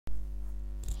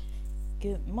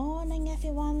Good morning,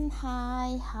 everyone.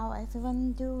 Hi, how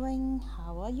everyone doing?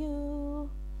 How are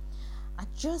you? I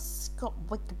just got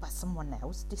waked by someone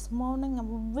else this morning.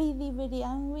 I'm really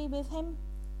angry with him.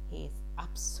 He is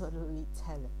absolutely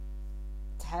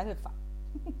terrified.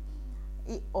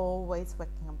 It always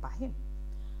waking up by him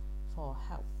for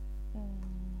help.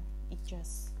 It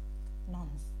just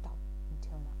non-stop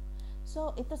until now.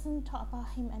 So it doesn't talk about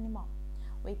him anymore.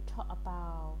 We talk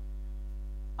about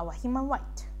our human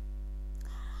right.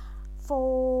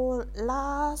 For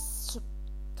last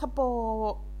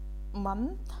couple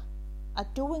months, I'm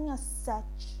doing a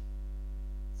search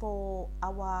for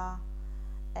our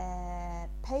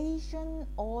patient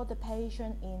or the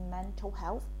patient in mental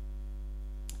health.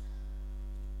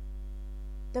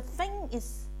 The thing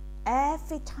is,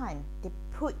 every time they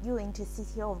put you into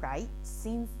CTO, right,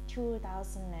 since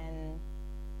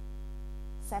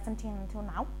 2017 until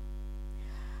now,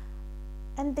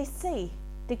 and they say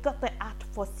they got the act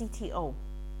for CTO,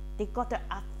 they got the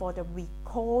act for the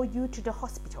recall you to the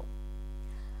hospital.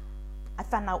 I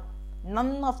found out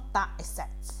none of that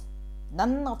exists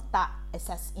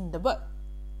in the world,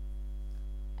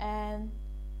 and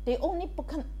they only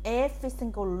broken every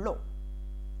single law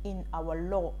in our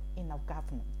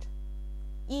government,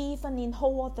 even in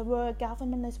whole of the world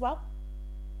government as well.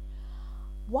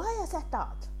 Why I said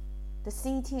that? The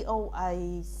CTO,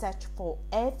 I search for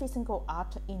every single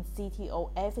act in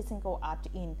CTO, every single act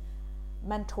in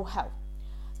mental health.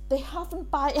 They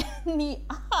haven't buy any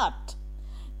art.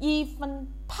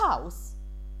 Even PALS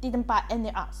didn't buy any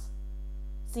art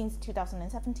since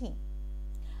 2017.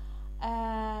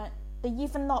 They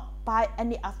even not buy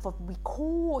any art for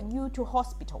recall you to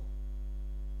hospital.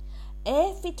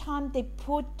 Every time they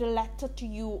put the letter to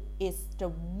you is the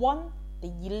one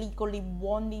they illegally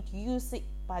wanted to use it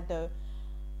by the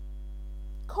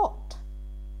court.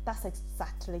 That's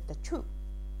exactly the truth.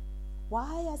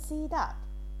 Why I see that?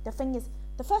 The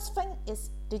first thing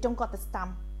is they don't got the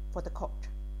stamp for the court.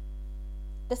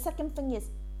 The second thing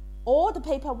is all the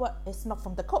paperwork is not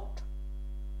from the court.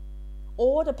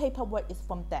 All the paperwork is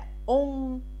from their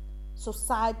own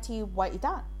society write it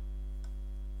down.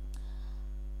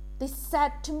 They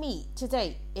said to me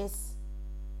today is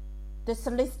the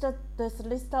solicitor,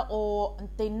 or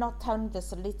they're not telling the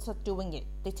solicitor doing it.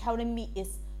 They're telling me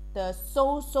it's the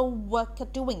social worker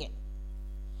doing it.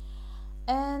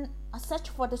 And I search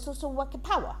for the social worker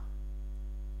power.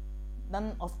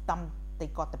 None of them, they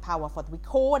got the power for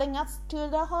recording us to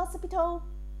the hospital.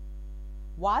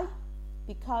 Why?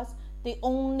 Because they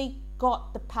only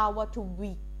got the power to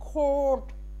record,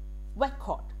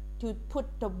 to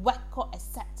put the record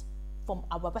asset from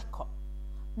our record,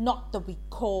 not the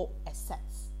recall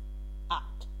assets,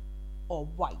 act or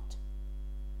right,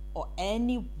 or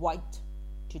any right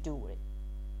to do it.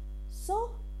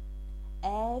 So,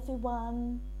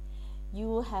 everyone,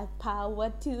 you have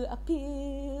power to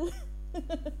appeal.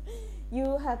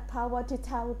 You have power to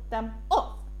tell them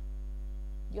off.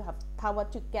 You have power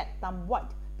to get them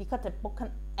right, because they've broken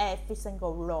every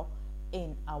single law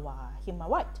in our human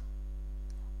right,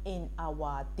 in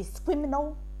our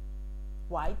discriminal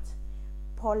right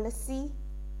policy,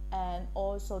 and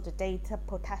also the data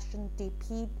protection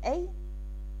DPA.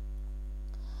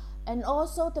 And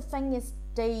also the thing is,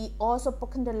 they also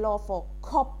broken the law for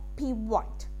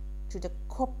copyright to the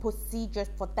court procedures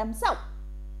for themselves.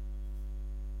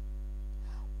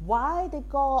 Why they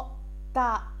got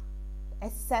that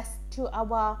access to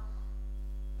our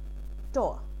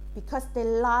door? Because they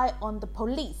lie on the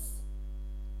police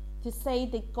to say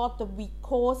they got the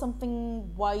recall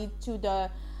something right to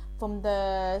from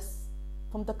the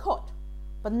court,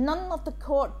 but none of the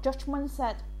court judgment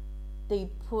said they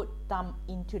put them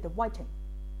into the writing.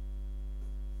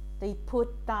 They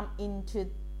put them into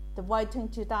the writing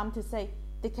to them to say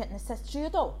they can access to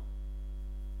your door.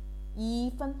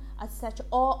 Even access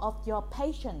all of your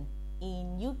patients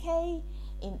in UK,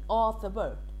 in all of the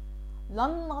world.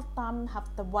 None of them have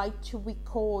the right to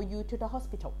recall you to the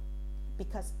hospital,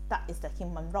 because that is the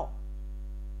human law.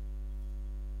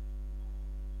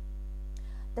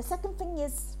 The second thing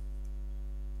is,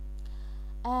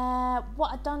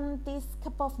 what I've done this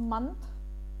couple of months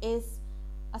is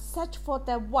I search for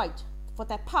their right, for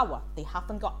their power. They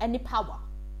haven't got any power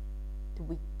to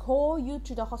recall you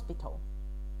to the hospital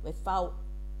without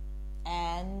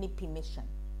any permission,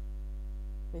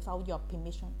 without your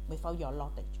permission, without your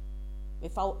knowledge,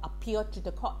 without appeal to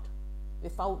the court,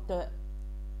 without the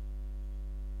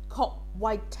court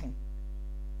writing,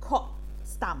 court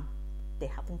stamp. They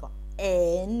haven't got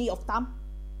any of them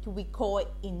to record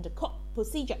in the court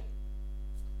procedure.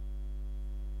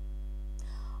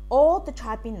 All the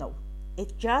tribunal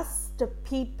is just the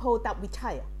people that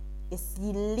retire. it's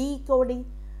illegally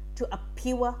to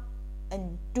appeal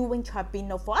and doing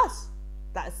tribunal for us.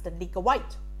 That is the legal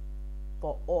right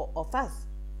for all of us.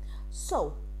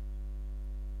 So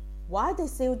why they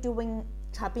still doing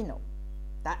tribunal?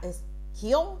 That is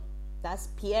Hyun, that's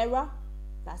Pierre,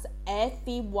 that's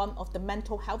every one of the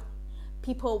mental health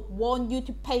people want you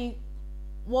to pay,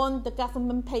 want the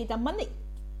government pay the money.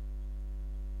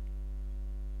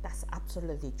 That's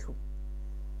absolutely true.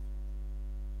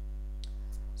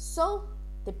 So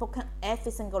they broken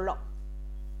every single law.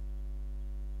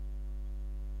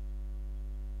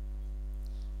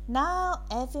 Now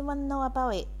everyone know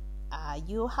about it. Are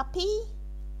you happy?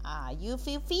 Are you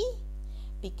filthy?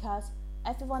 Because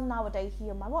everyone nowadays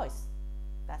hear my voice.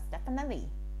 That's definitely.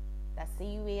 That's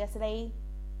seriously.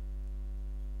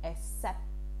 Except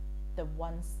the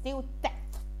one still dead.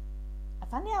 I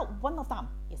found out one of them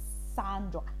is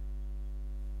Sandra.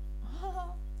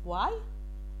 Why?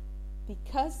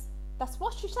 Because that's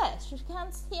what she said. She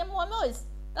can't hear my voice.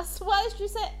 That's why she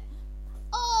said,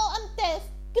 "Oh, I'm deaf.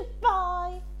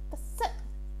 Goodbye." That's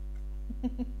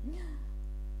it.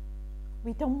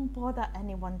 We don't bother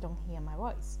anyone don't hear my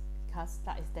voice because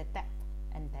that is their death,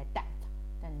 and their death,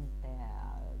 then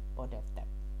their body of death.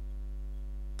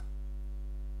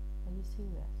 Are you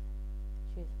serious?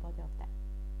 She is body of death?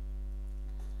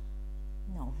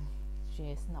 No, she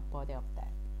is not body of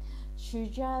death. She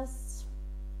just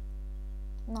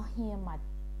not hear my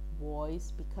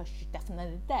voice because she's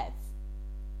definitely deaf.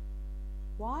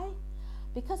 Why?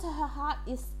 Because her heart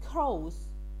is closed.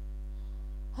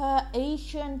 Her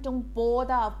agent don't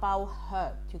bother about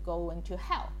her to go into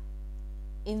hell.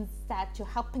 Instead to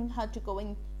helping her to go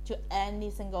into any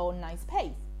single nice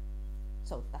place.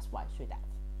 So that's why she deaf.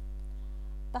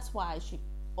 That's why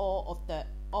all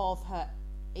of her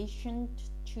agent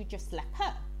to just let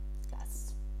her.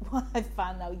 That's what I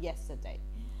found out yesterday.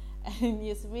 And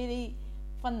it's really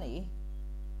funny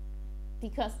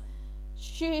because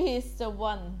she is the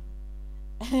one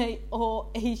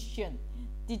all Asian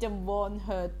didn't want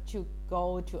her to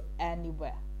go to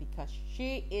anywhere because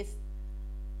she is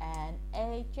an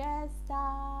agent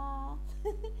star.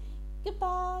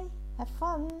 Goodbye. Have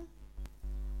fun.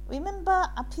 Remember,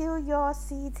 appeal your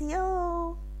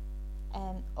CTO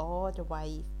and all the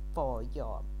way for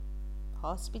your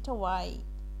hospital ride.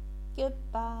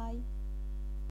 Goodbye.